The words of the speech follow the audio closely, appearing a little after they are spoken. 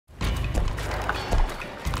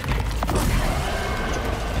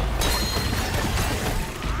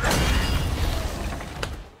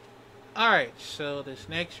Alright, so this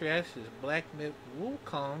next reaction is Black Myth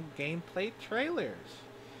Wukong gameplay trailers.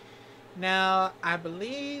 Now, I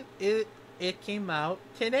believe it came out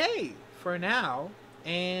today for now,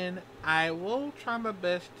 and I will try my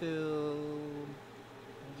best to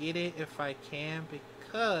get it if I can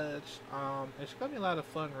because it's gonna be a lot of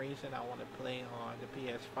fun reason I want to play on the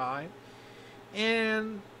PS5,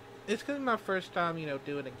 and it's gonna be my first time,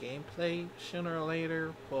 doing a gameplay sooner or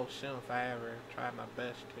later. Well, soon if I ever try my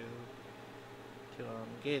best to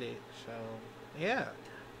get it. So yeah,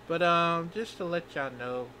 but just to let y'all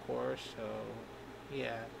know, of course. So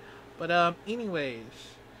yeah, but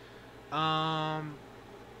anyways, um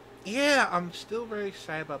yeah, I'm still very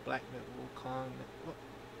excited about Black Myth Wukong. Well,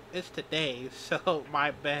 it's today, so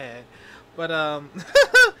my bad. But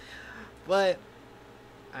but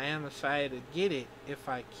I am excited to get it if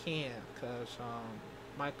I can, cause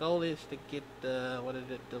my goal is to get the what are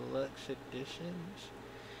the deluxe editions.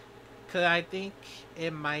 Cause I think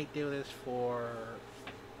it might do this for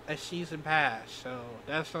a season pass, so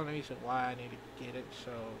that's the only reason why I need to get it.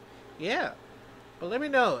 So yeah, but let me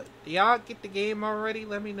know. Do y'all get the game already?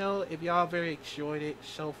 Let me know if y'all very enjoyed it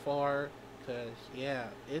so far. Cause yeah,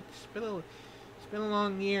 it's been a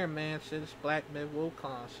long year, man, since Black Myth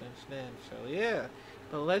Wukong since then. So yeah,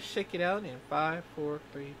 but let's check it out in 5, 4,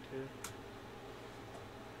 3,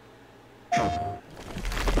 2.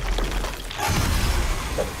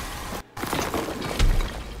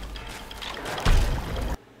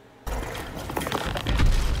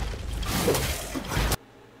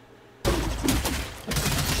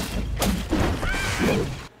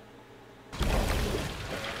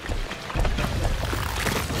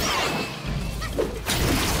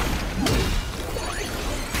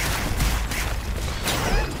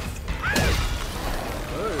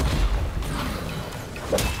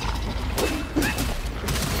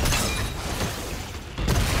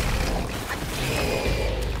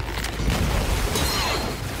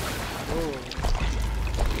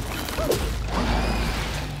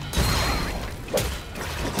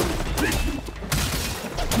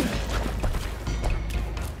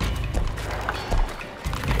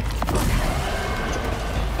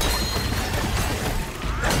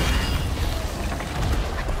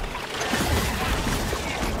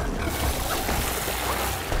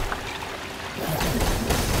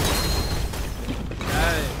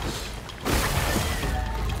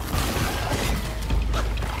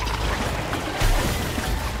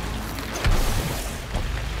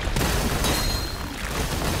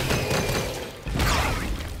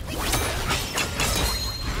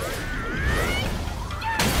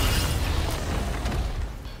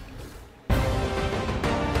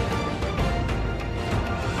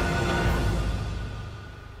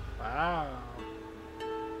 Wow.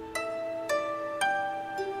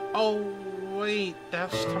 Oh, wait,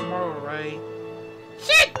 that's tomorrow, right?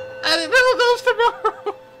 Shit! I didn't know it was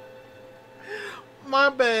tomorrow! My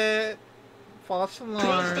bad. False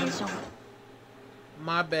alarm.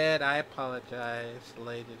 My bad, I apologize,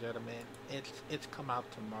 ladies and gentlemen. It's come out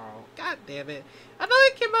tomorrow. God damn it. I know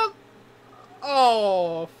it came out.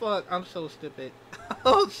 Oh, fuck. I'm so stupid.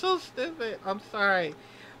 I'm so stupid. I'm sorry.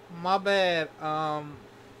 My bad.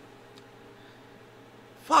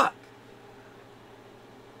 Fuck.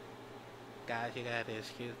 Guys, you gotta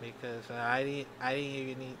excuse me because I didn't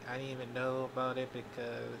even know about it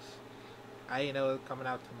because I didn't know it was coming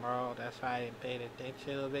out tomorrow. That's why I didn't pay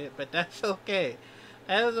attention to it. But that's okay.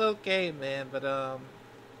 That was okay, man. But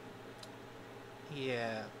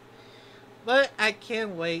yeah. But I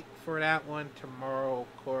can't wait for that one tomorrow,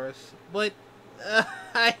 of course. But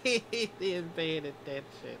I didn't pay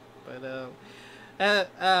attention. But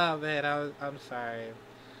oh man, I'm sorry.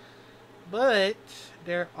 But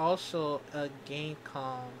there also a game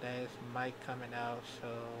com that is might coming out, so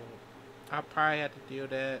I'll probably have to do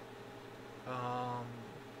that. Um,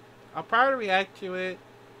 I'll probably react to it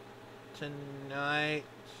tonight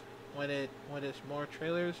when there's more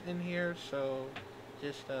trailers in here. So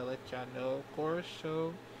just let y'all know, of course.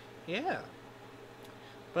 So yeah.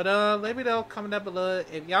 But let me know comment down below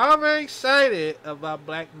if y'all very excited about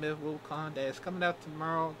Black Myth Wukong that's coming out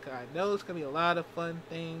tomorrow. 'Cause I know it's gonna be a lot of fun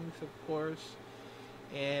things, of course.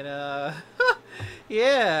 And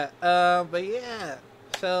yeah. But yeah.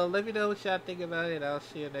 So let me know what y'all think about it. I'll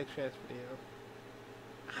see you next video.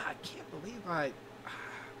 I can't believe I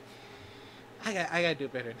gotta do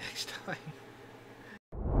better next time.